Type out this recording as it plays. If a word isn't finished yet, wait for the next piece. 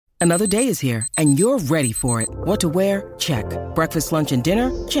Another day is here, and you're ready for it. What to wear? Check. Breakfast, lunch, and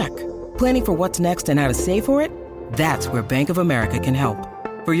dinner? Check. Planning for what's next and how to save for it? That's where Bank of America can help.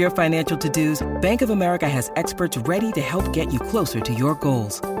 For your financial to-dos, Bank of America has experts ready to help get you closer to your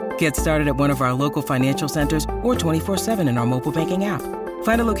goals. Get started at one of our local financial centers or 24/7 in our mobile banking app.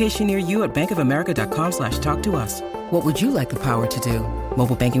 Find a location near you at bankofamerica.com/talktous. What would you like the power to do?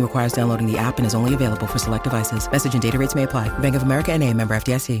 Mobile banking requires downloading the app and is only available for select devices. Message and data rates may apply. Bank of America N.A., member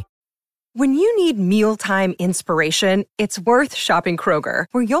FDIC. When you need mealtime inspiration, it's worth shopping Kroger,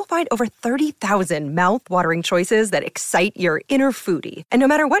 where you'll find over 30,000 mouth-watering choices that excite your inner foodie. And no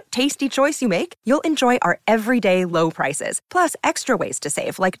matter what tasty choice you make, you'll enjoy our everyday low prices, plus extra ways to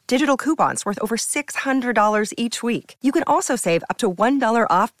save, like digital coupons worth over $600 each week. You can also save up to $1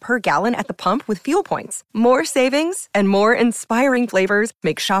 off per gallon at the pump with fuel points. More savings and more inspiring flavors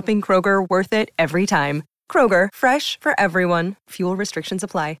make shopping Kroger worth it every time. Kroger, fresh for everyone. Fuel restrictions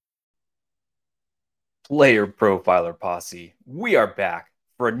apply. Player Profiler Posse, we are back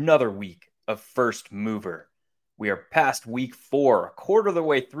for another week of First Mover. We are past week 4, a quarter of the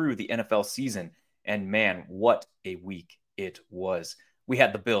way through the NFL season, and man, what a week it was. We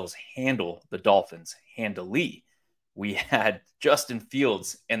had the Bills handle the Dolphins handily. We had Justin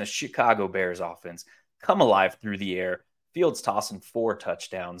Fields and the Chicago Bears offense come alive through the air. Fields tossing 4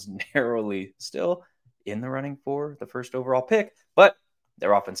 touchdowns, narrowly still in the running for the first overall pick, but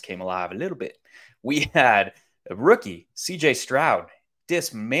their offense came alive a little bit. We had a rookie, CJ Stroud,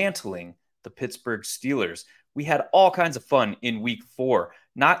 dismantling the Pittsburgh Steelers. We had all kinds of fun in week 4,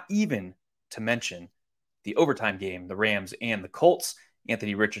 not even to mention the overtime game, the Rams and the Colts.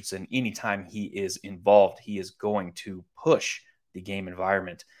 Anthony Richardson, anytime he is involved, he is going to push the game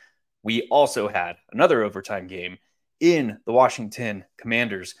environment. We also had another overtime game in the Washington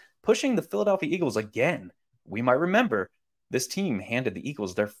Commanders, pushing the Philadelphia Eagles again. We might remember this team handed the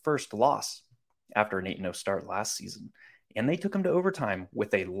Eagles their first loss after an 8-0 start last season, and they took them to overtime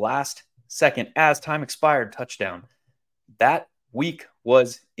with a last-second, as time expired, touchdown. That week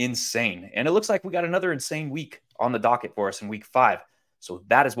was insane, and it looks like we got another insane week on the docket for us in week 5, so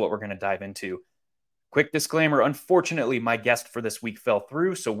that is what we're going to dive into. Quick disclaimer, unfortunately, my guest for this week fell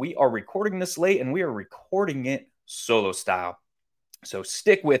through, so we are recording this late, and we are recording it solo style. So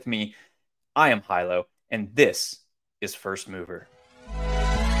stick with me. I am Hilo, and this is First Mover.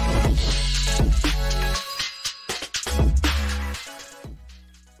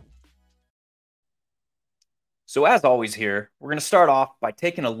 So as always here, we're going to start off by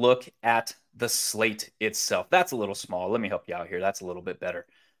taking a look at the slate itself. That's a little small. Let me help you out here. That's a little bit better.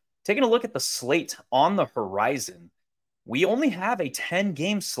 Taking a look at the slate on the horizon, we only have a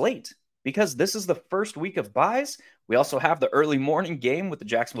 10-game slate because this is the first week of buys. We also have the early morning game with the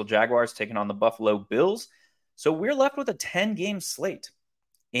Jacksonville Jaguars taking on the Buffalo Bills. So we're left with a 10-game slate.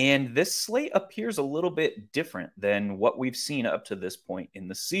 And this slate appears a little bit different than what we've seen up to this point in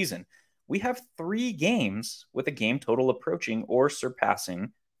the season. We have 3 games with a game total approaching or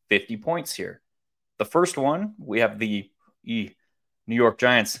surpassing 50 points here. The first one, we have the New York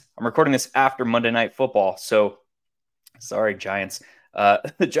Giants. I'm recording this after Monday Night Football, so sorry, Giants.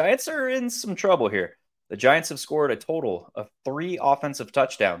 The Giants are in some trouble here. The Giants have scored a total of 3 offensive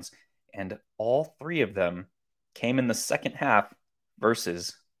touchdowns, and all 3 of them came in the second half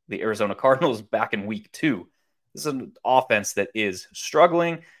versus the Arizona Cardinals back in week 2. This is an offense that is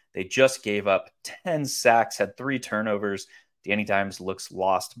struggling. They just gave up 10 sacks, had 3 turnovers. Danny Dimes looks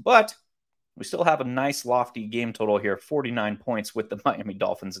lost, but we still have a nice lofty game total here, 49 points with the Miami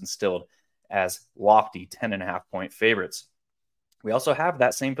Dolphins instilled as lofty 10.5-point favorites. We also have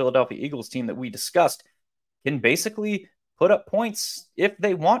that same Philadelphia Eagles team that we discussed can basically put up points if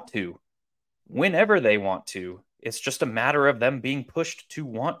they want to, whenever they want to. It's just a matter of them being pushed to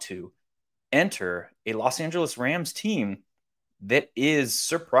want to. Enter a Los Angeles Rams team that is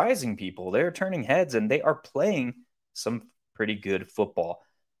surprising people. They're turning heads and they are playing some pretty good football.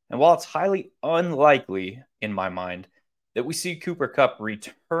 And while it's highly unlikely in my mind that we see Cooper Kupp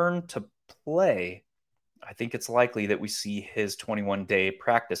return to play, I think it's likely that we see his 21-day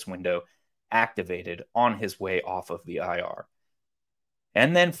practice window activated on his way off of the IR.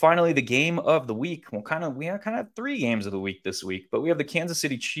 And then finally, the game of the week. We have 3 games of the week this week, but we have the Kansas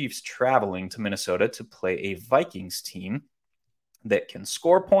City Chiefs traveling to Minnesota to play a Vikings team that can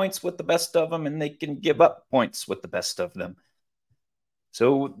score points with the best of them, and they can give up points with the best of them.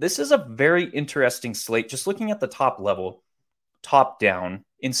 So this is a very interesting slate. Just looking at the top level, top down,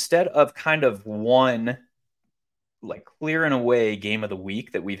 instead of kind of one like clear and away game of the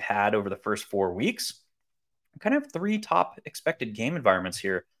week that we've had over the first 4 weeks, we kind of have 3 top expected game environments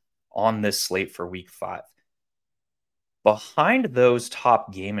here on this slate for week 5. Behind those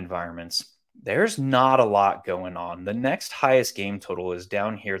top game environments, there's not a lot going on. The next highest game total is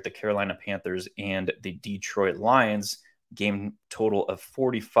down here at the Carolina Panthers and the Detroit Lions, game total of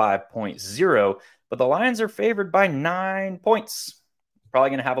 45.0, but the Lions are favored by 9 points. Probably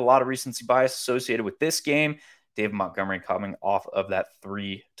going to have a lot of recency bias associated with this game. David Montgomery coming off of that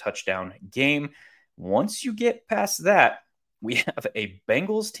 3-touchdown game. Once you get past that, we have a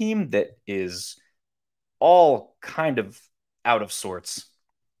Bengals team that is all kind of out of sorts,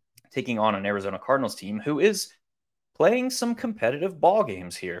 taking on an Arizona Cardinals team who is playing some competitive ball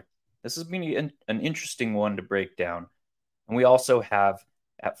games here. This has been an interesting one to break down. And we also have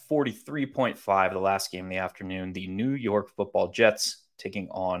at 43.5, the last game in the afternoon, the New York Football Jets taking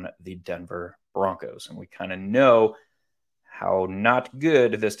on the Denver Broncos. And we kind of know how not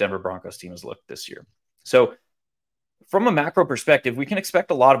good this Denver Broncos team has looked this year. So from a macro perspective, we can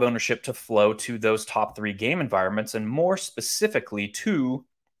expect a lot of ownership to flow to those top 3 game environments, and more specifically to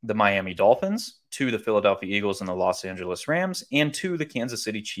the Miami Dolphins, to the Philadelphia Eagles and the Los Angeles Rams, and to the Kansas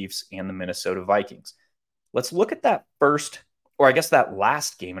City Chiefs and the Minnesota Vikings. Let's look at that first, or I guess that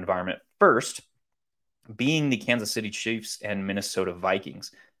last game environment first, being the Kansas City Chiefs and Minnesota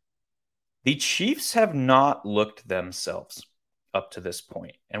Vikings. The Chiefs have not looked themselves up to this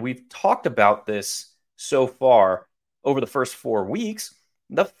point, and we've talked about this so far over the first 4 weeks.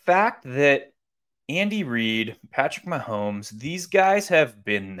 The fact that Andy Reid, Patrick Mahomes, these guys have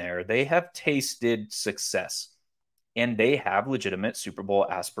been there. They have tasted success, and they have legitimate Super Bowl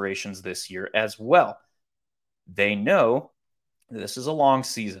aspirations this year as well. They know this is a long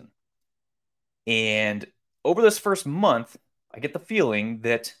season. And over this first month, I get the feeling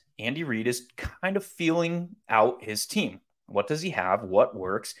that Andy Reid is kind of feeling out his team. What does he have? What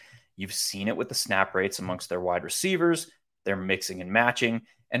works? You've seen it with the snap rates amongst their wide receivers. They're mixing and matching.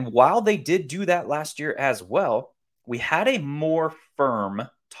 And while they did do that last year as well, we had a more firm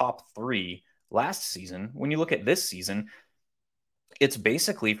top 3 last season. When you look at this season, it's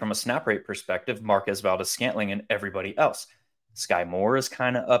basically, from a snap rate perspective, Marquez Valdes-Scantling and everybody else. Sky Moore is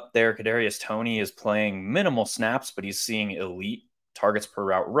kind of up there. Kadarius Toney is playing minimal snaps, but he's seeing elite targets per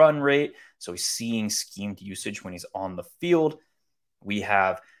route run rate. So he's seeing schemed usage when he's on the field. We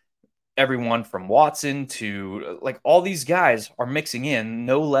have everyone from Watson to all these guys are mixing in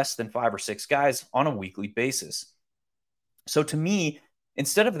no less than 5 or 6 guys on a weekly basis. So to me,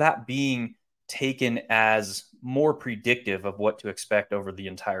 instead of that being taken as more predictive of what to expect over the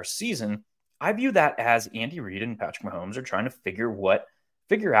entire season, I view that as Andy Reid and Patrick Mahomes are trying to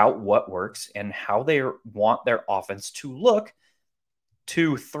figure out what works and how they want their offense to look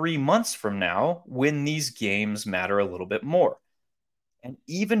 2-3 months from now when these games matter a little bit more. And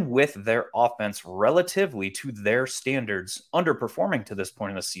even with their offense relatively to their standards underperforming to this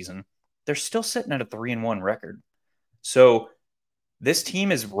point in the season, they're still sitting at a 3-1 record. So this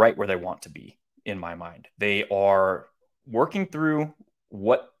team is right where they want to be, in my mind. They are working through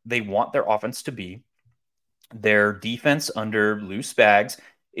what they want their offense to be. Their defense under Lou Spags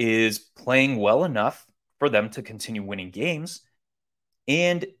is playing well enough for them to continue winning games.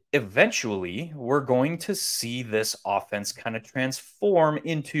 And eventually, we're going to see this offense kind of transform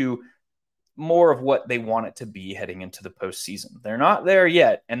into more of what they want it to be heading into the postseason. They're not there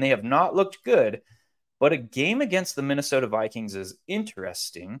yet, and they have not looked good. But a game against the Minnesota Vikings is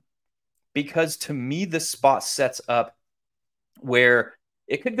interesting because, to me, this spot sets up where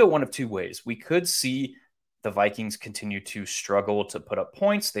it could go one of 2 ways. We could see the Vikings continue to struggle to put up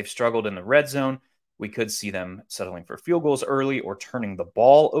points. They've struggled in the red zone. We could see them settling for field goals early or turning the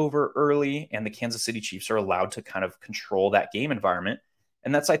ball over early, and the Kansas City Chiefs are allowed to kind of control that game environment.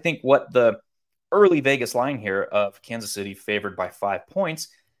 And that's, I think, what the early Vegas line here of Kansas City favored by 5 points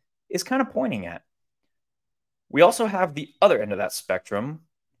is kind of pointing at. We also have the other end of that spectrum,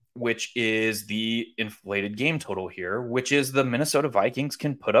 which is the inflated game total here, which is the Minnesota Vikings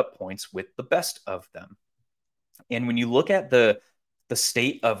can put up points with the best of them. And when you look at the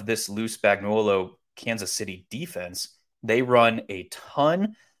state of this Lou Spagnuolo Kansas City defense, they run a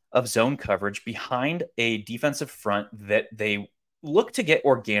ton of zone coverage behind a defensive front that they look to get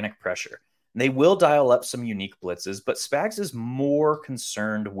organic pressure. They will dial up some unique blitzes, but Spags is more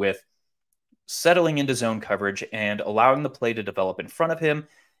concerned with settling into zone coverage and allowing the play to develop in front of him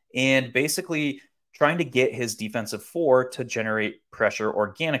and basically trying to get his defensive 4 to generate pressure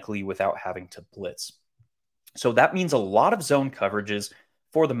organically without having to blitz. So that means a lot of zone coverages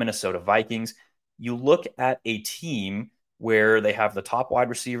for the Minnesota Vikings. You look at a team where they have the top wide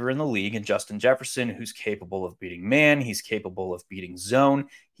receiver in the league and Justin Jefferson, who's capable of beating man. He's capable of beating zone.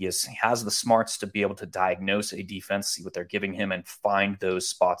 He has the smarts to be able to diagnose a defense, see what they're giving him, and find those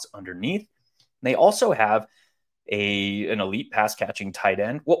spots underneath. They also have an elite pass catching tight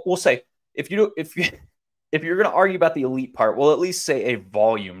end. We'll say if you're going to argue about the elite part, we'll at least say a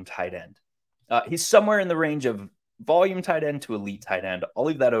volume tight end. He's somewhere in the range of volume tight end to elite tight end. I'll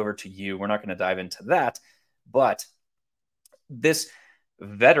leave that over to you. We're not going to dive into that, but this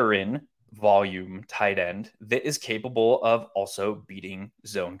veteran volume tight end that is capable of also beating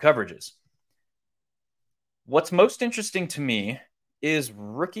zone coverages. What's most interesting to me is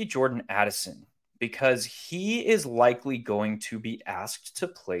rookie Jordan Addison, because he is likely going to be asked to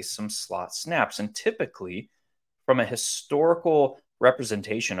play some slot snaps. And typically, from a historical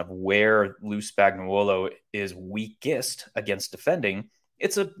representation of where Lou Spagnuolo is weakest against defending,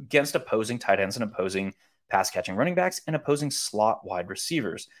 it's against opposing tight ends and opposing pass-catching running backs and opposing slot wide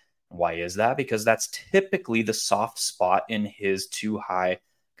receivers. Why is that? Because that's typically the soft spot in his too high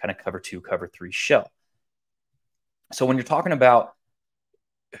kind of cover 2, cover 3 shell. So when you're talking about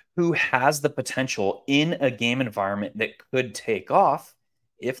who has the potential in a game environment that could take off,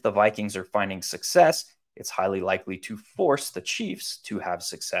 if the Vikings are finding success, it's highly likely to force the Chiefs to have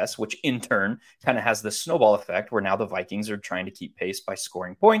success, which in turn kind of has the snowball effect where now the Vikings are trying to keep pace by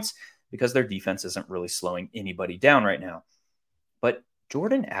scoring points because their defense isn't really slowing anybody down right now. But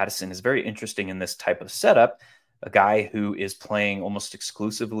Jordan Addison is very interesting in this type of setup, a guy who is playing almost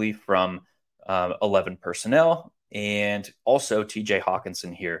exclusively from 11 personnel, and also TJ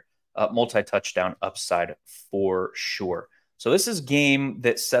Hawkinson here, multi-touchdown upside for sure. So this is a game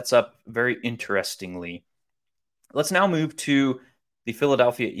that sets up very interestingly. Let's now move to the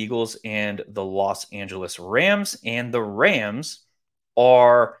Philadelphia Eagles and the Los Angeles Rams. And the Rams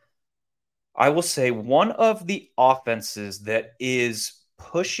are, I will say, one of the offenses that is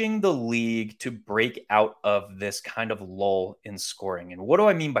pushing the league to break out of this kind of lull in scoring. And what do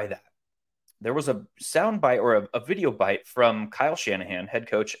I mean by that? There was a sound bite or a video bite from Kyle Shanahan, head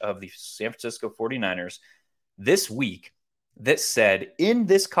coach of the San Francisco 49ers, this week that said in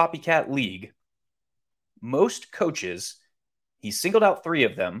this copycat league, most coaches, he singled out 3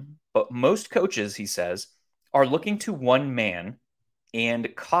 of them, but most coaches, he says, are looking to one man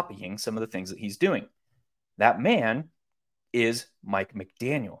and copying some of the things that he's doing. That man is Mike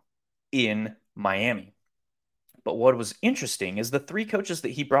McDaniel in Miami. But what was interesting is the 3 coaches that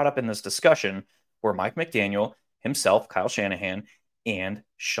he brought up in this discussion were Mike McDaniel, himself, Kyle Shanahan, and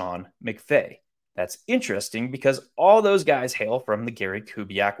Sean McVay. That's interesting because all those guys hail from the Gary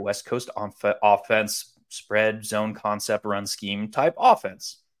Kubiak West Coast offense, spread, zone concept, run scheme type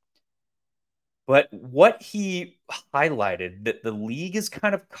offense. But what he highlighted that the league is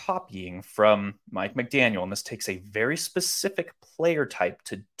kind of copying from Mike McDaniel, and this takes a very specific player type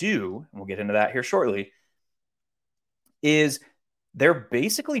to do, and we'll get into that here shortly, is they're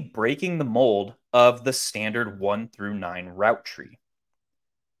basically breaking the mold of the standard 1 through 9 route tree.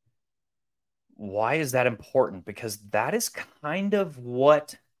 Why is that important? Because that is kind of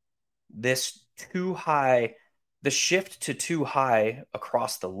what this the shift to too high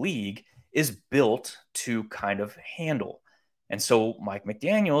across the league is built to kind of handle. And so Mike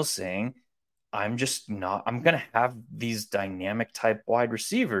McDaniel is saying, I'm going to have these dynamic type wide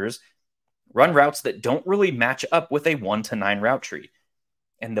receivers run routes that don't really match up with a 1 to 9 route tree.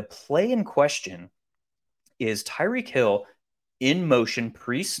 And the play in question is Tyreek Hill in motion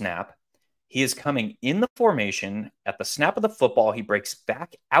pre-snap. He is coming in the formation. At the snap of the football, he breaks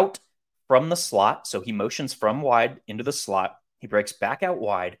back out from the slot. So he motions from wide into the slot. He breaks back out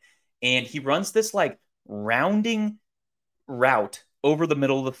wide, and he runs this like rounding route over the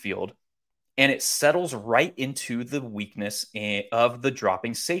middle of the field. And it settles right into the weakness of the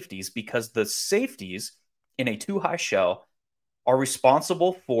dropping safeties, because the safeties in a too high shell are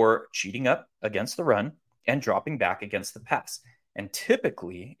responsible for cheating up against the run and dropping back against the pass. And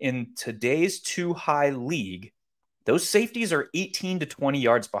typically in today's too high league, those safeties are 18 to 20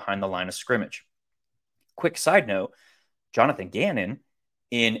 yards behind the line of scrimmage. Quick side note, Jonathan Gannon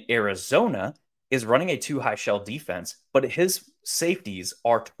in Arizona is running a too high shell defense, but his safeties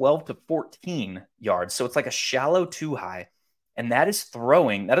are 12 to 14 yards. So it's like a shallow too high. And that is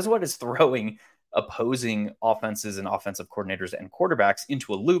what is throwing opposing offenses and offensive coordinators and quarterbacks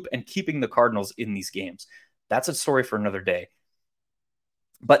into a loop and keeping the Cardinals in these games. That's a story for another day.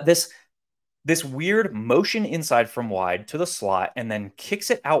 But this weird motion inside from wide to the slot and then kicks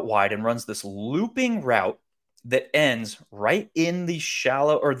it out wide and runs this looping route that ends right in the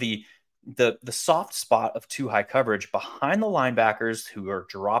shallow or the soft spot of too high coverage behind the linebackers who are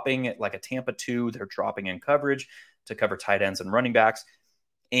dropping it like a Tampa 2. They're dropping in coverage to cover tight ends and running backs.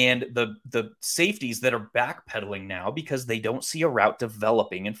 And the safeties that are backpedaling now because they don't see a route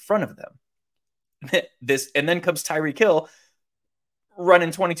developing in front of them. And then comes Tyreek Hill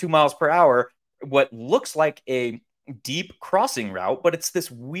running 22 miles per hour what looks like a deep crossing route, but it's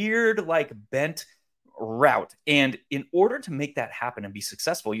this weird, like bent route. And in order to make that happen and be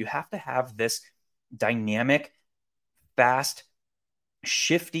successful, you have to have this dynamic, fast,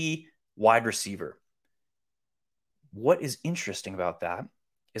 shifty wide receiver. What is interesting about that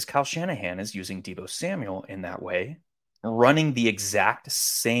is Kyle Shanahan is using Deebo Samuel in that way, running the exact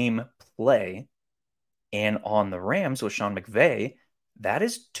same play. And on the Rams with Sean McVay, that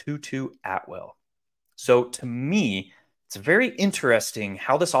is Tutu Atwell. So to me, it's very interesting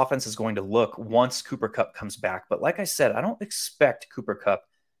how this offense is going to look once Cooper Kupp comes back. But like I said, I don't expect Cooper Kupp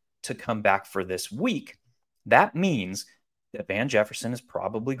to come back for this week. That means that Van Jefferson is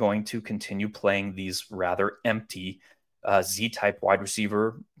probably going to continue playing these rather empty Z-type wide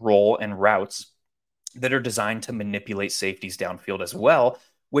receiver role and routes that are designed to manipulate safeties downfield as well,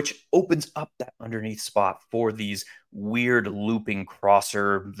 which opens up that underneath spot for these weird looping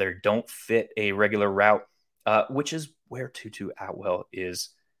crosser. They don't fit a regular route, which is where Tutu Atwell is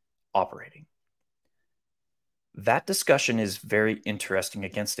operating. That discussion is very interesting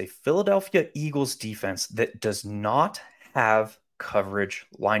against a Philadelphia Eagles defense that does not have coverage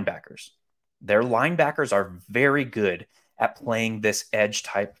linebackers. Their linebackers are very good at playing this edge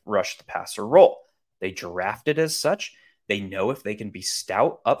type rush the passer role. They drafted as such. They know if they can be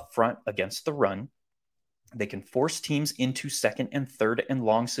stout up front against the run, they can force teams into second and third and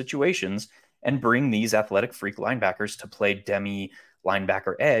long situations and bring these athletic freak linebackers to play demi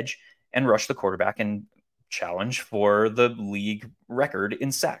linebacker edge and rush the quarterback and challenge for the league record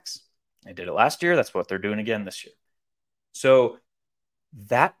in sacks. They did it last year. That's what they're doing again this year. So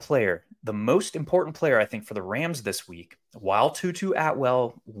that player, the most important player, I think, for the Rams this week, while Tutu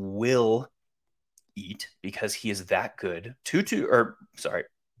Atwell will eat because he is that good, Puka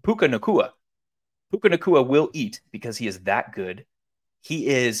Nacua. Puka Nacua will eat because he is that good. He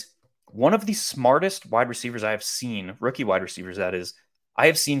is one of the smartest wide receivers I have seen, rookie wide receivers, that is, I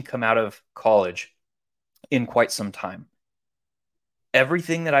have seen come out of college in quite some time.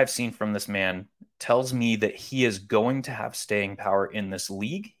 Everything that I've seen from this man tells me that he is going to have staying power in this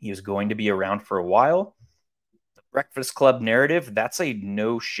league. He is going to be around for a while. The Breakfast Club narrative, that's a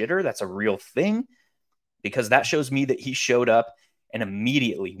no shitter. That's a real thing, because that shows me that he showed up and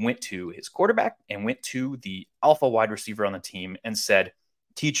immediately went to his quarterback and went to the alpha wide receiver on the team and said,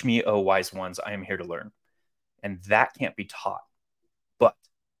 "Teach me, oh wise ones, I am here to learn." And that can't be taught. But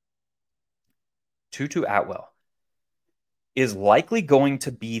Tutu Atwell is likely going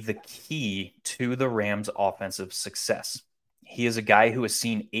to be the key to the Rams' offensive success. He is a guy who has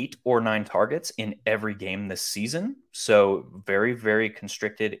seen 8 or 9 targets in every game this season. So very, very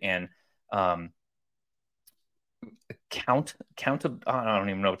constricted and I don't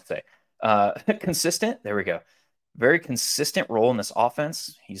even know what to say. Consistent. There we go. Very consistent role in this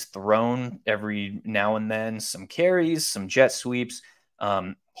offense. He's thrown every now and then some carries, some jet sweeps.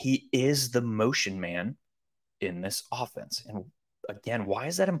 He is the motion man in this offense. And again, why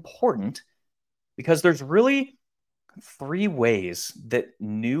is that important? Because there's really 3 ways that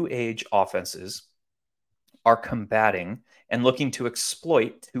new age offenses are combating and looking to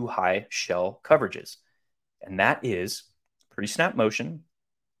exploit too high shell coverages. And that is pre-snap motion.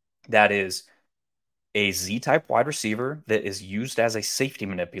 That is a Z-type wide receiver that is used as a safety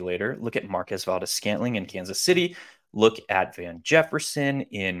manipulator. Look at Marquez Valdes-Scantling in Kansas City. Look at Van Jefferson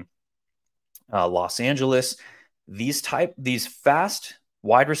in Los Angeles. These fast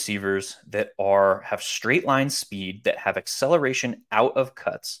wide receivers that have straight line speed, that have acceleration out of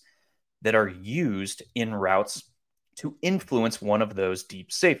cuts, that are used in routes to influence one of those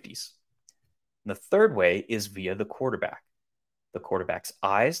deep safeties. And the third way is via the quarterback. The quarterback's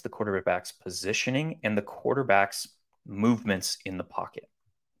eyes, the quarterback's positioning, and the quarterback's movements in the pocket.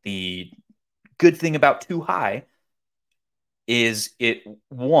 The good thing about too high is it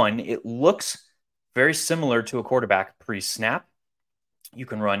looks very similar to a quarterback pre-snap. You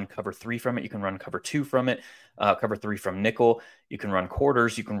can run cover 3 from it. You can run cover 2 from it, cover 3 from nickel. You can run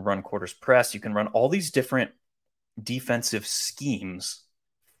quarters. You can run quarters press. You can run all these different defensive schemes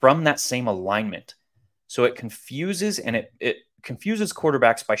from that same alignment. So it confuses, and it confuses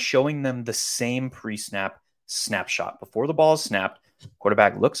quarterbacks by showing them the same pre-snap snapshot. Before the ball is snapped,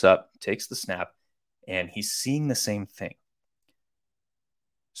 quarterback looks up, takes the snap, and he's seeing the same thing.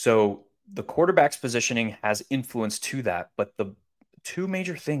 So the quarterback's positioning has influence to that, but the 2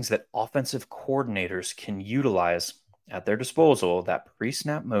 major things that offensive coordinators can utilize at their disposal, that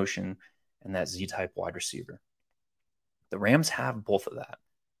pre-snap motion and that Z-type wide receiver. The Rams have both of that,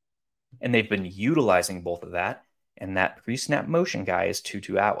 and they've been utilizing both of that, and that pre-snap motion guy is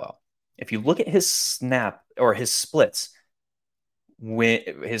Tutu Atwell. If you look at his snap or his splits, when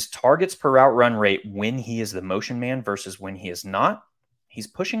his targets per route run rate when he is the motion man versus when he is not, he's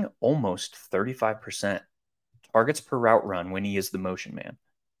pushing almost 35% targets per route run when he is the motion man.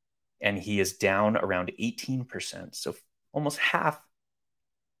 And he is down around 18%. So almost half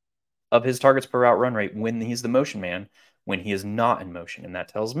of his targets per route run rate when he's the motion man, when he is not in motion. And that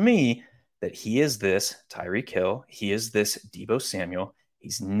tells me that he is this Tyreek Hill. He is this Deebo Samuel.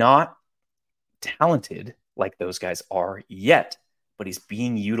 He's not talented like those guys are yet, but he's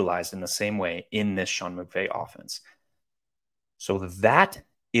being utilized in the same way in this Sean McVay offense. So that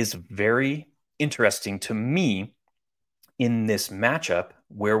is very interesting to me in this matchup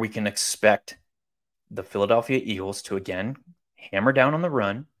where we can expect the Philadelphia Eagles to, again, hammer down on the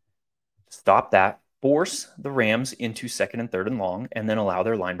run, stop that, force the Rams into second and third and long, and then allow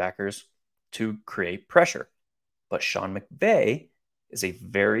their linebackers to create pressure. But Sean McVay is a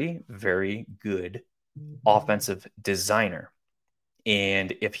very, very good offensive designer.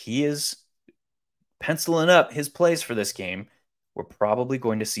 And if he is penciling up his plays for this game, we're probably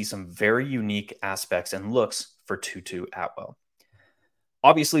going to see some very unique aspects and looks for Tutu Atwell.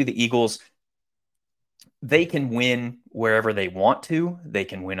 Obviously, the Eagles, they can win wherever they want to. They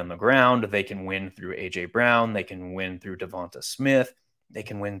can win on the ground. They can win through A.J. Brown. They can win through Devonta Smith. They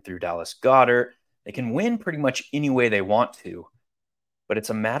can win through Dallas Goedert. They can win pretty much any way they want to. But it's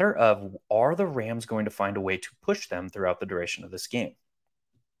a matter of, are the Rams going to find a way to push them throughout the duration of this game?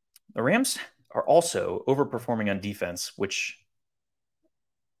 The Rams are also overperforming on defense, which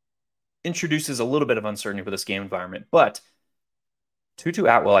introduces a little bit of uncertainty for this game environment. But Tutu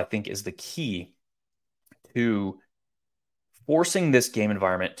Atwell, I think, is the key to forcing this game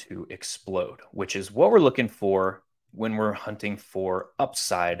environment to explode, which is what we're looking for when we're hunting for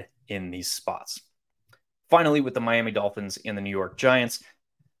upside in these spots. Finally, with the Miami Dolphins and the New York Giants,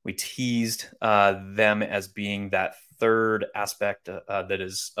 we teased them as being that third aspect that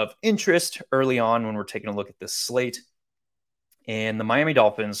is of interest early on when we're taking a look at this slate. And the Miami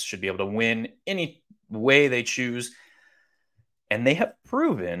Dolphins should be able to win any way they choose. And they have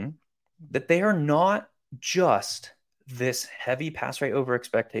proven that they are not just this heavy pass rate over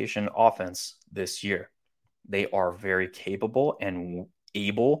expectation offense this year. They are very capable and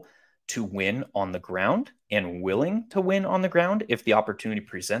able to win on the ground and willing to win on the ground if the opportunity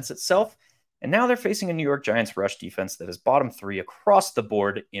presents itself. And now they're facing a New York Giants rush defense that is bottom 3 across the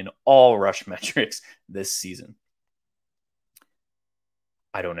board in all rush metrics this season.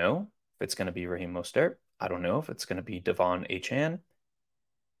 I don't know if it's going to be Raheem Mostert. I don't know if it's going to be Devon Achane.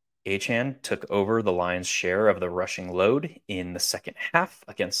 Achane took over the Lions' share of the rushing load in the second half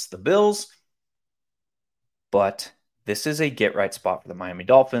against the Bills. But this is a get-right spot for the Miami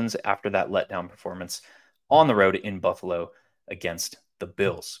Dolphins after that letdown performance on the road in Buffalo against the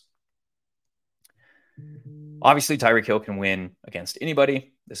Bills. Obviously, Tyreek Hill can win against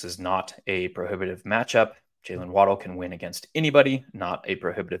anybody. This is not a prohibitive matchup. Jalen Waddle can win against anybody, not a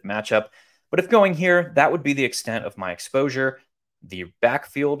prohibitive matchup. But if going here, that would be the extent of my exposure. The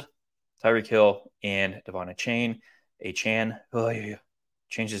backfield, Tyreek Hill and Devon Achane.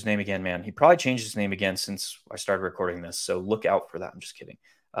 Changed his name again, man. He probably changed his name again since I started recording this, so look out for that. I'm just kidding.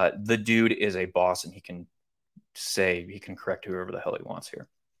 The dude is a boss, and he can correct whoever the hell he wants here.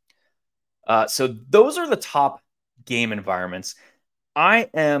 So those are the top game environments. I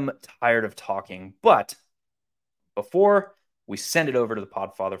am tired of talking, but before we send it over to the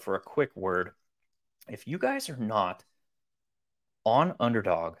Podfather for a quick word, if you guys are not on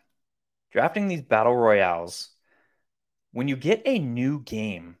Underdog drafting these battle royales, when you get a new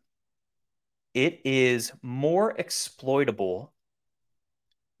game, it is more exploitable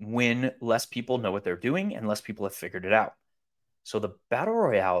when less people know what they're doing and less people have figured it out. So the battle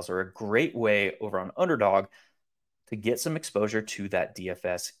royales are a great way over on Underdog to get some exposure to that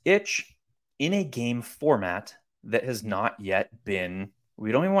DFS itch in a game format that has not yet been,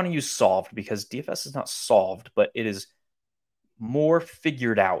 we don't even want to use solved because DFS is not solved, but it is more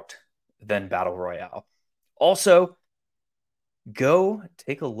figured out than Battle Royale. Also, go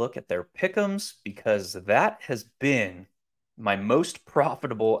take a look at their pick'ems because that has been my most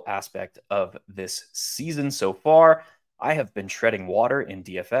profitable aspect of this season so far. I have been treading water in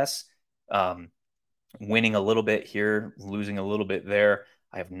DFS, winning a little bit here, losing a little bit there.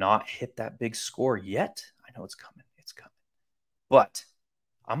 I have not hit that big score yet. I know it's coming. It's coming. But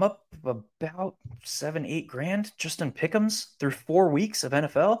I'm up about 7-8 grand just in pick'ems through 4 weeks of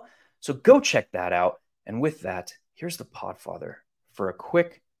NFL. So go check that out. And with that, here's the Podfather for a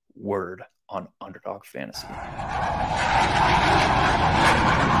quick word on Underdog Fantasy.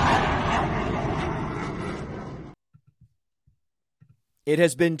 It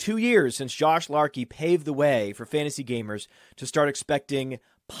has been 2 years since Josh Larkey paved the way for fantasy gamers to start expecting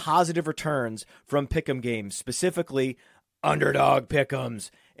positive returns from pick'em games, specifically underdog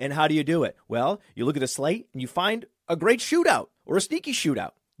pick'ems. And how do you do it? Well, you look at the slate and you find a great shootout or a sneaky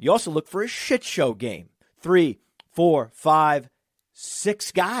shootout. You also look for a shit show game. 3, 4, 5,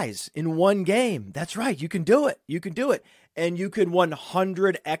 6 guys in one game. That's right. You can do it. You can do it. And you can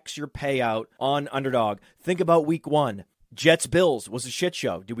 100x your payout on underdog. Think about week 1. Jets-Bills was a shit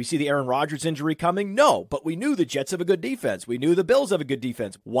show. Did we see the Aaron Rodgers injury coming? No, but we knew the Jets have a good defense. We knew the Bills have a good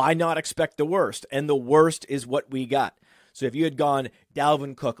defense. Why not expect the worst? And the worst is what we got. So if you had gone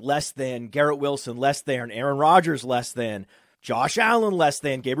Dalvin Cook less than, Garrett Wilson less than, Aaron Rodgers less than, Josh Allen less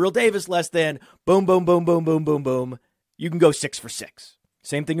than, Gabriel Davis less than, boom, boom, boom, boom, boom, boom, boom, you can go 6 for 6.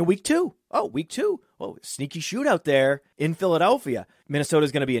 Same thing in week 2. Oh, week 2. Oh, sneaky shootout there in Philadelphia.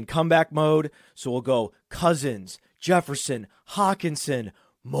 Minnesota's going to be in comeback mode, so we'll go Cousins, Jefferson, Hawkinson,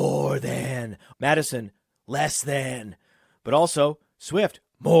 more than. Madison, less than. But also, Swift,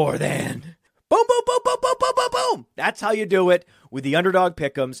 more than. Boom, boom, boom, boom, boom, boom, boom, boom. That's how you do it with the underdog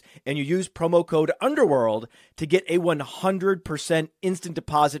pick'ems, and you use promo code UNDERWORLD to get a 100% instant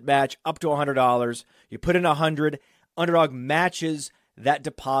deposit match up to $100. You put in $100, underdog matches that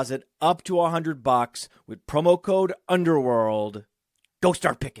deposit up to $100 with promo code UNDERWORLD. Go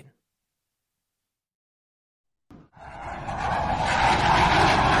start picking.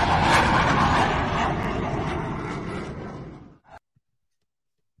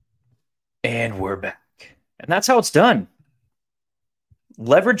 And we're back. And that's how it's done.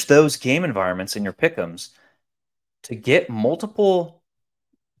 Leverage those game environments in your pick'ems to get multiple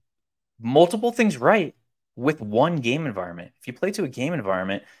things right with one game environment. If you play to a game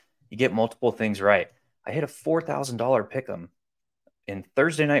environment, you get multiple things right. I hit a $4,000 pick'em in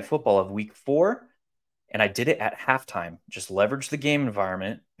Thursday Night Football of week 4, and I did it at halftime. Just leverage the game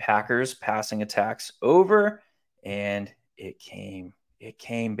environment, Packers passing attacks over, and it came,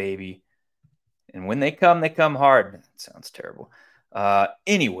 baby. And when they come hard. That sounds terrible.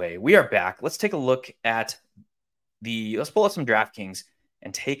 Anyway, we are back. Let's take a look at let's pull up some DraftKings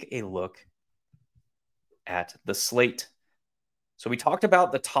and take a look at the slate. So we talked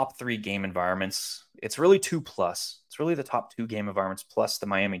about the top 3 game environments. It's really 2+. It's really the top 2 game environments plus the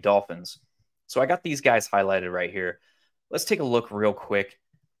Miami Dolphins. So I got these guys highlighted right here. Let's take a look real quick.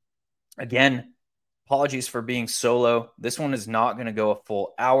 Again, apologies for being solo. This one is not going to go a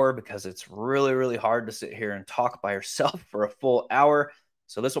full hour because it's really, really hard to sit here and talk by yourself for a full hour.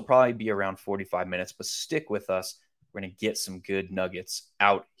 So this will probably be around 45 minutes, but stick with us. We're going to get some good nuggets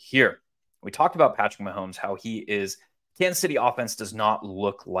out here. We talked about Patrick Mahomes, how Kansas City offense does not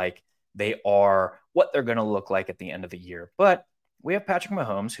look like they are what they're going to look like at the end of the year. But we have Patrick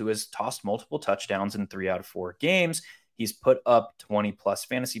Mahomes, who has tossed multiple touchdowns in 3 out of 4 games. He's put up 20-plus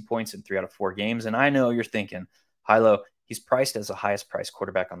fantasy points in 3 out of 4 games. And I know you're thinking, Hilo, he's priced as the highest priced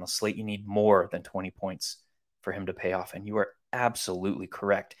quarterback on the slate. You need more than 20 points for him to pay off. And you are absolutely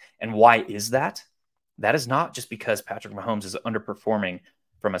correct. And why is that? That is not just because Patrick Mahomes is underperforming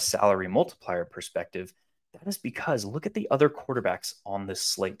from a salary multiplier perspective. That is because look at the other quarterbacks on this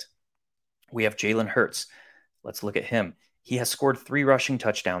slate. We have Jalen Hurts. Let's look at him. He has scored 3 rushing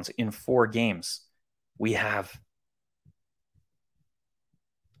touchdowns in 4 games. We have...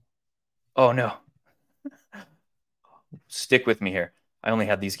 Oh, no. Stick with me here. I only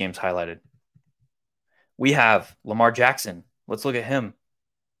had these games highlighted. We have Lamar Jackson. Let's look at him.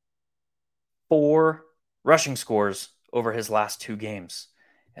 4 rushing scores over his last 2 games.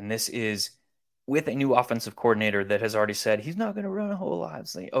 And this is with a new offensive coordinator that has already said he's not going to run a whole lot.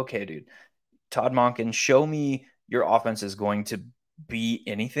 It's like, okay, dude. Todd Monken, show me your offense is going to be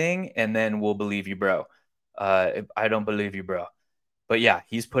anything, and then we'll believe you, bro. I don't believe you, bro. But yeah,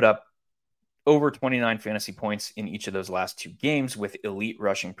 he's put up over 29 fantasy points in each of those last 2 games with elite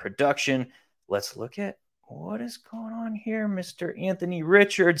rushing production. Let's look at what is going on here, Mr. Anthony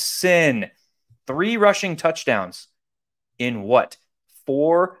Richardson. 3 rushing touchdowns in what?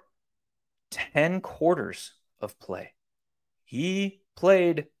 10 quarters of play. He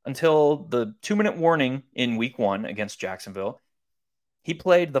played until the 2-minute warning in week 1 against Jacksonville. He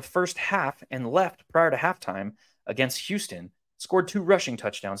played the first half and left prior to halftime against Houston, scored 2 rushing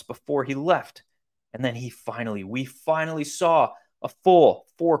touchdowns before he left. And then we finally saw a full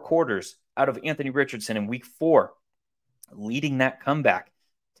 4 quarters out of Anthony Richardson in week 4, leading that comeback,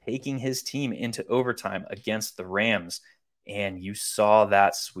 taking his team into overtime against the Rams. And you saw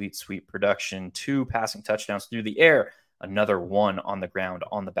that sweet, sweet production. 2 passing touchdowns through the air, another 1 on the ground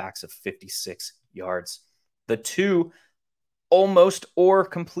on the backs of 56 yards. The 2 almost or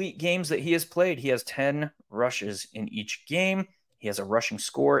complete games that he has played, he has 10 rushes in each game. He has a rushing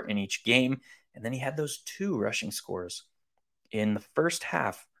score in each game, and then he had those 2 rushing scores in the first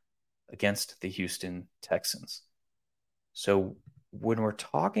half against the Houston Texans. So when we're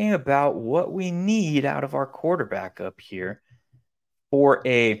talking about what we need out of our quarterback up here for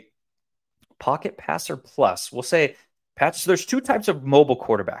a pocket passer plus, we'll say, Patch, there's 2 types of mobile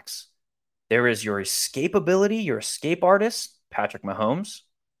quarterbacks. There is your escape ability, your escape artist, Patrick Mahomes.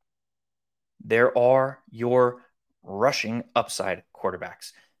 There are your rushing upside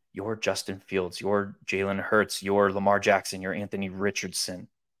quarterbacks, your Justin Fields, your Jalen Hurts, your Lamar Jackson, your Anthony Richardson.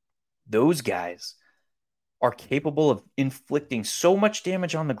 Those guys are capable of inflicting so much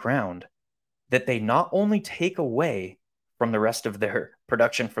damage on the ground that they not only take away from the rest of their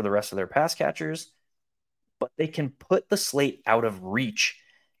production for the rest of their pass catchers, but they can put the slate out of reach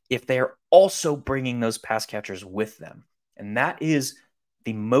if they're also bringing those pass catchers with them. And that is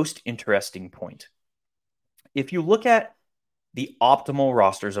the most interesting point. If you look at the optimal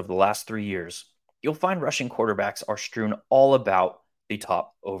rosters of the last 3 years, you'll find rushing quarterbacks are strewn all about the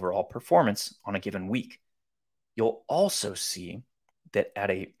top overall performance on a given week. You'll also see that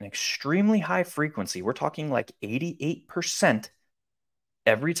at an extremely high frequency, we're talking like 88%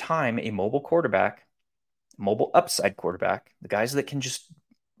 every time a mobile upside quarterback, the guys that can just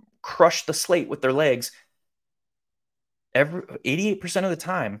crush the slate with their legs, 88% of the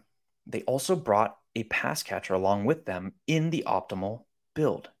time, they also brought a pass catcher along with them in the optimal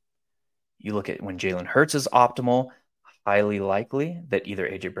build. You look at when Jalen Hurts is optimal, highly likely that either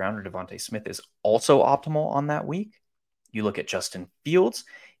A.J. Brown or Devontae Smith is also optimal on that week. You look at Justin Fields,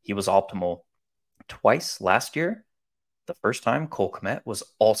 he was optimal twice last year. The first time, Cole Kmet was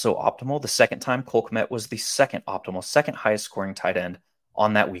also optimal. The second time, Cole Kmet was the second highest scoring tight end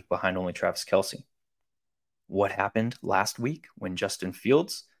on that week behind only Travis Kelce. What happened last week when Justin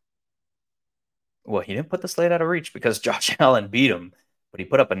Fields? Well, he didn't put the slate out of reach because Josh Allen beat him, but he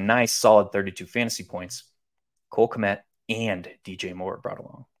put up a nice solid 32 fantasy points. Cole Kmet and DJ Moore brought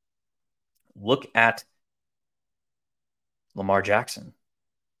along. Look at Lamar Jackson.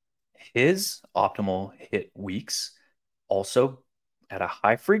 His optimal hit weeks also at a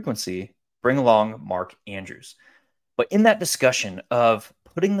high frequency bring along Mark Andrews. But in that discussion of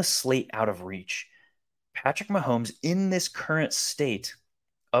putting the slate out of reach, Patrick Mahomes in this current state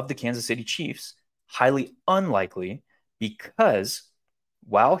of the Kansas City Chiefs, highly unlikely, because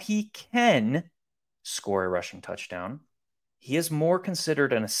while he can score a rushing touchdown, he is more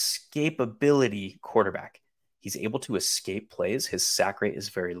considered an escapability quarterback. He's able to escape plays. His sack rate is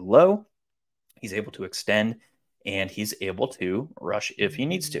very low. He's able to extend, and he's able to rush if he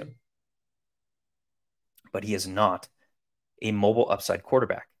needs to. But he is not a mobile upside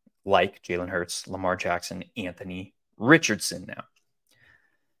quarterback like Jalen Hurts, Lamar Jackson, Anthony Richardson now.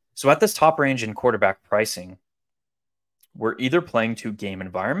 So at this top range in quarterback pricing, we're either playing to game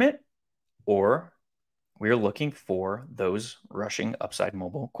environment or we're looking for those rushing upside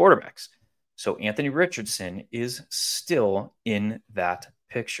mobile quarterbacks. So Anthony Richardson is still in that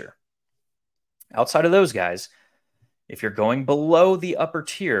picture. Outside of those guys, if you're going below the upper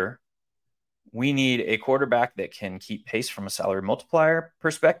tier, we need a quarterback that can keep pace from a salary multiplier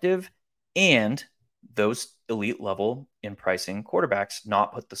perspective, and those elite level in pricing quarterbacks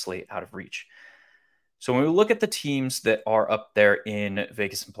not put the slate out of reach. So when we look at the teams that are up there in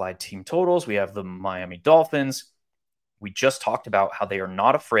Vegas implied team totals, we have the Miami Dolphins. We just talked about how they are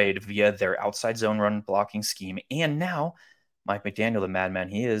not afraid via their outside zone run blocking scheme. And now Mike McDaniel, the madman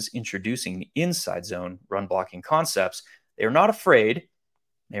he is, introducing the inside zone run blocking concepts. They are not afraid.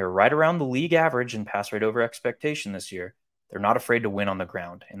 They are right around the league average in pass rate over expectation this year. They're not afraid to win on the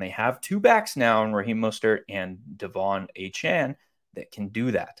ground. And they have 2 backs now in Raheem Mostert and Devon Achane that can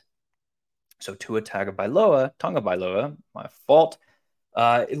do that. So Tua Tagovailoa, my fault,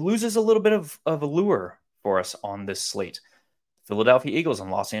 it loses a little bit of allure for us on this slate. Philadelphia Eagles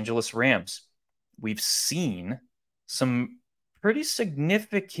and Los Angeles Rams. We've seen some pretty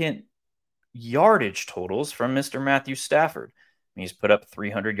significant yardage totals from Mr. Matthew Stafford. He's put up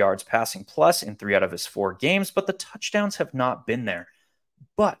 300 yards passing plus in 3 out of his 4 games, but the touchdowns have not been there.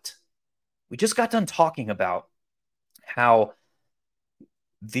 But we just got done talking about how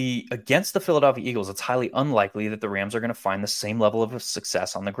against the Philadelphia Eagles, it's highly unlikely that the Rams are going to find the same level of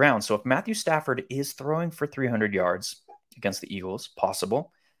success on the ground. So if Matthew Stafford is throwing for 300 yards against the Eagles,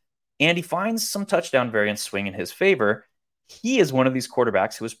 possible, and he finds some touchdown variance swing in his favor, he is one of these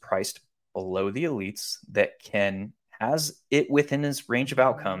quarterbacks who is priced below the elites that has it within his range of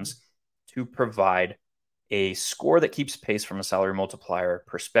outcomes to provide a score that keeps pace from a salary multiplier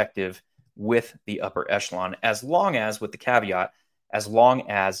perspective with the upper echelon, as long as, with the caveat, as long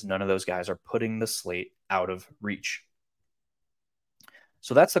as none of those guys are putting the slate out of reach.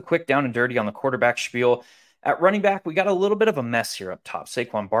 So that's a quick down and dirty on the quarterback spiel. At running back, we got a little bit of a mess here up top.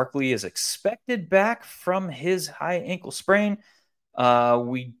 Saquon Barkley is expected back from his high ankle sprain.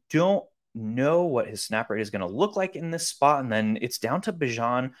 We don't know what his snap rate is going to look like in this spot. And then it's down to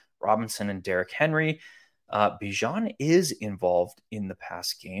Bijan Robinson and Derrick Henry. Bijan is involved in the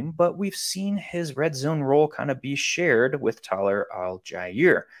pass game, but we've seen his red zone role kind of be shared with Tyler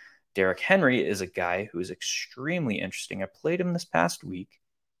Algier. Derrick Henry is a guy who is extremely interesting. I played him this past week,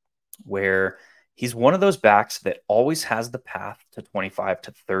 where he's one of those backs that always has the path to 25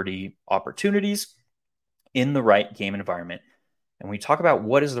 to 30 opportunities in the right game environment. And we talk about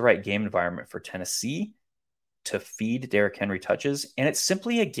what is the right game environment for Tennessee to feed Derrick Henry touches, and it's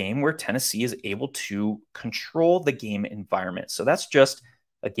simply a game where Tennessee is able to control the game environment. So that's just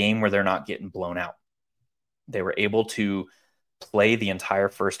a game where they're not getting blown out. They were able to play the entire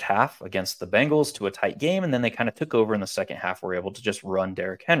first half against the Bengals to a tight game, and then they kind of took over in the second half, were able to just run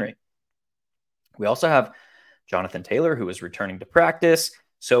Derrick Henry. We also have Jonathan Taylor, who is returning to practice.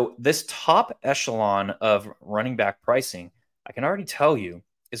 So this top echelon of running back pricing, I can already tell you,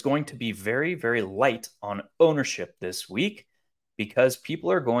 is going to be very, very light on ownership this week, because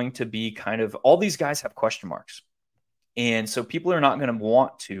people are going to be all these guys have question marks. And so people are not going to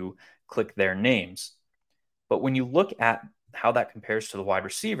want to click their names. But when you look at how that compares to the wide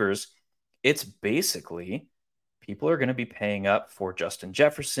receivers, it's basically people are going to be paying up for Justin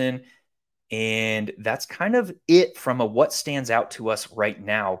Jefferson. And that's kind of it from a what stands out to us right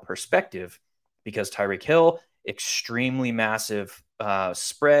now perspective, because Tyreek Hill, extremely massive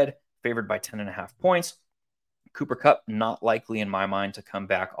spread, favored by 10.5 points. Cooper Kupp, not likely in my mind to come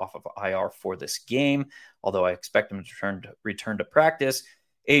back off of IR for this game, although I expect him to return to practice.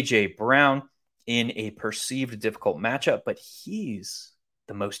 A.J. Brown in a perceived difficult matchup, but he's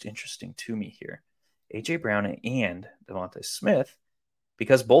the most interesting to me here. A.J. Brown and Devontae Smith,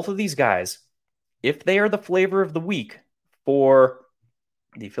 because both of these guys, if they are the flavor of the week for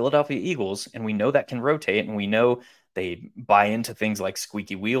the Philadelphia Eagles, and we know that can rotate, and we know they buy into things like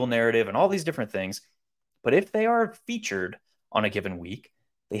squeaky wheel narrative and all these different things, but if they are featured on a given week,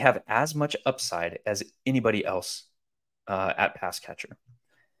 they have as much upside as anybody else at pass catcher.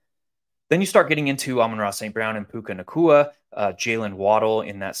 Then you start getting into Amon-Ra St. Brown and Puka Nacua, Jalen Waddle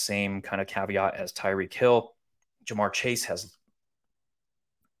in that same kind of caveat as Tyreek Hill. Jamar Chase has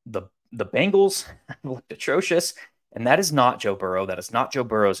the Bengals looked atrocious, and that is not Joe Burrow. That is not Joe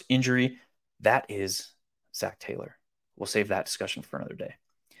Burrow's injury. That is Zach Taylor. We'll save that discussion for another day.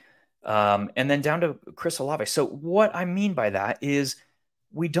 And then down to Chris Olave. So what I mean by that is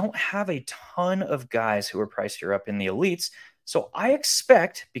we don't have a ton of guys who are priced here up in the elites. So I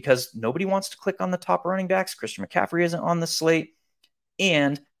expect, because nobody wants to click on the top running backs, Christian McCaffrey isn't on the slate,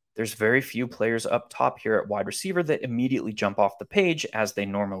 and there's very few players up top here at wide receiver that immediately jump off the page as they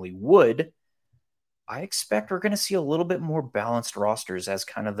normally would. I expect we're going to see a little bit more balanced rosters as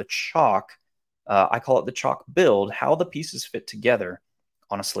kind of the chalk. I call it the chalk build, how the pieces fit together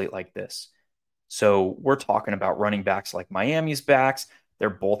on a slate like this. So we're talking about running backs like Miami's backs. They're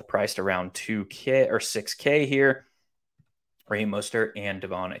both priced around 2K or 6K here. Raheem Mostert and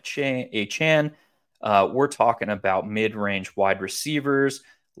Devon Achane. We're talking about mid-range wide receivers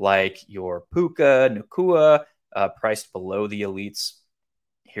like your Puka Nacua, priced below the elites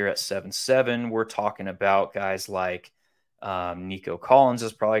here at 7.7. We're talking about guys like Nico Collins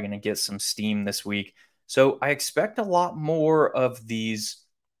is probably going to get some steam this week. So I expect a lot more of these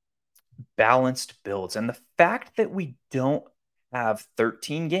balanced builds. And the fact that we don't have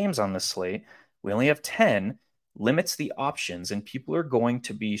 13 games on the slate, we only have 10, limits the options. And people are going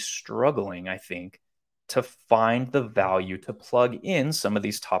to be struggling, I think, to find the value to plug in some of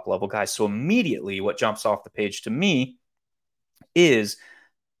these top level guys. So immediately what jumps off the page to me is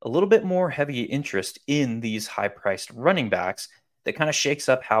a little bit more heavy interest in these high-priced running backs that kind of shakes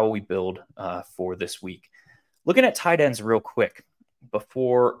up how we build for this week. Looking at tight ends real quick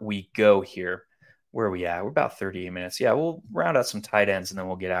before we go here. Where are we at? We're about 38 minutes. Yeah, we'll round out some tight ends and then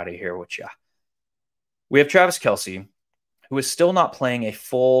we'll get out of here with you. We have Travis Kelce, who is still not playing a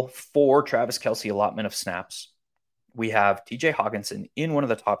full 4 Travis Kelce allotment of snaps. We have TJ Hawkinson in one of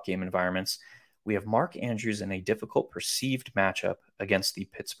the top game environments. We have Mark Andrews in a difficult perceived matchup against the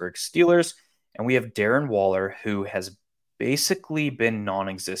Pittsburgh Steelers. And we have Darren Waller, who has basically been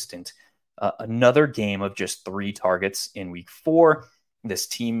non-existent. Another game of just 3 targets in week 4. This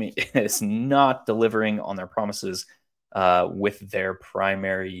team is not delivering on their promises with their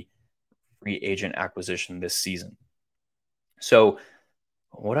primary free agent acquisition this season. So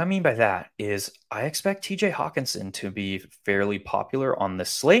what I mean by that is I expect TJ Hawkinson to be fairly popular on this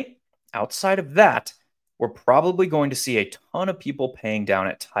slate. Outside of that, we're probably going to see a ton of people paying down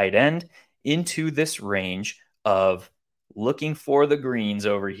at tight end into this range of looking for the greens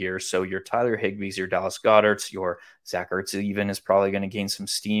over here. So your Tyler Higbees, your Dallas Goederts, your Zach Ertz even is probably going to gain some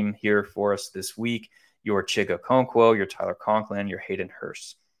steam here for us this week. Your Chig Okonkwo, your Tyler Conklin, your Hayden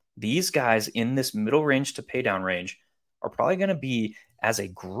Hurst. These guys in this middle range to pay down range are probably going to be, as a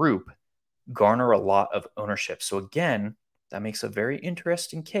group, garner a lot of ownership. So again, that makes a very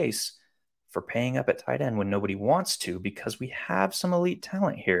interesting case for paying up at tight end when nobody wants to, because we have some elite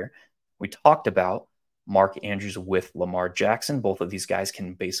talent here. We talked about Mark Andrews with Lamar Jackson. Both of these guys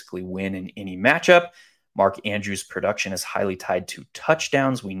can basically win in any matchup. Mark Andrews' production is highly tied to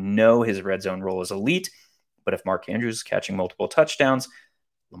touchdowns. We know his red zone role is elite, but if Mark Andrews is catching multiple touchdowns,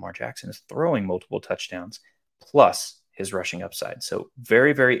 Lamar Jackson is throwing multiple touchdowns, plus his rushing upside. So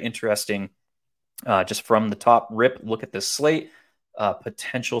very, very interesting. Just from the top rip, look at this slate.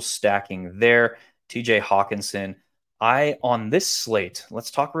 Potential stacking there. TJ Hawkinson. On this slate,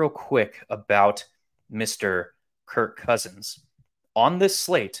 let's talk real quick about Mr. Kirk Cousins. On this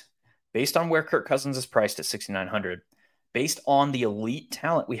slate, based on where Kirk Cousins is priced at $6,900, based on the elite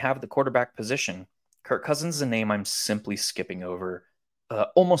talent we have at the quarterback position, Kirk Cousins is a name I'm simply skipping over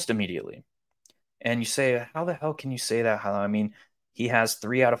almost immediately. And you say, how the hell can you say that? I mean, he has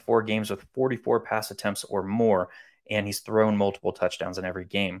 3 out of 4 games with 44 pass attempts or more, and he's thrown multiple touchdowns in every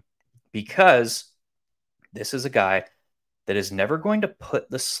game, because this is a guy that is never going to put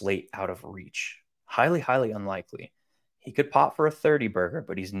the slate out of reach. Highly, highly unlikely. He could pop for a 30 burger,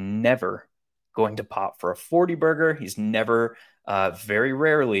 but he's never going to pop for a 40 burger. He's never, very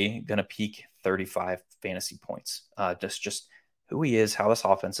rarely, going to peak 35 fantasy points. Just who he is, how this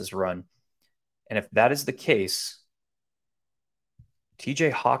offense is run. And if that is the case,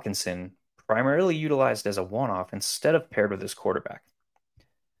 TJ Hawkinson primarily utilized as a one-off instead of paired with his quarterback.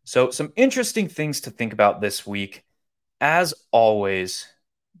 So some interesting things to think about this week. As always,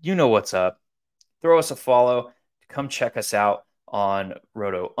 you know what's up. Throw us a follow. Come check us out on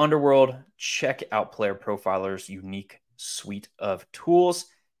Roto Underworld. Check out Player Profiler's unique suite of tools.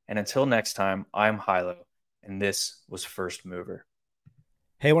 And until next time, I'm Hilo, and this was First Mover.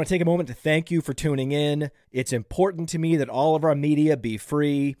 Hey, I want to take a moment to thank you for tuning in. It's important to me that all of our media be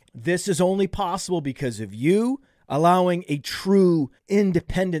free. This is only possible because of you, allowing a true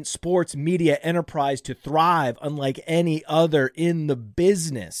independent sports media enterprise to thrive unlike any other in the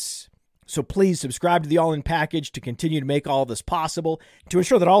business. So please subscribe to the All In Package to continue to make all this possible, to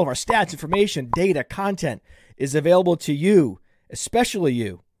ensure that all of our stats, information, data, content is available to you, especially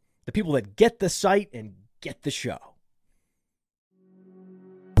you, the people that get the site and get the show.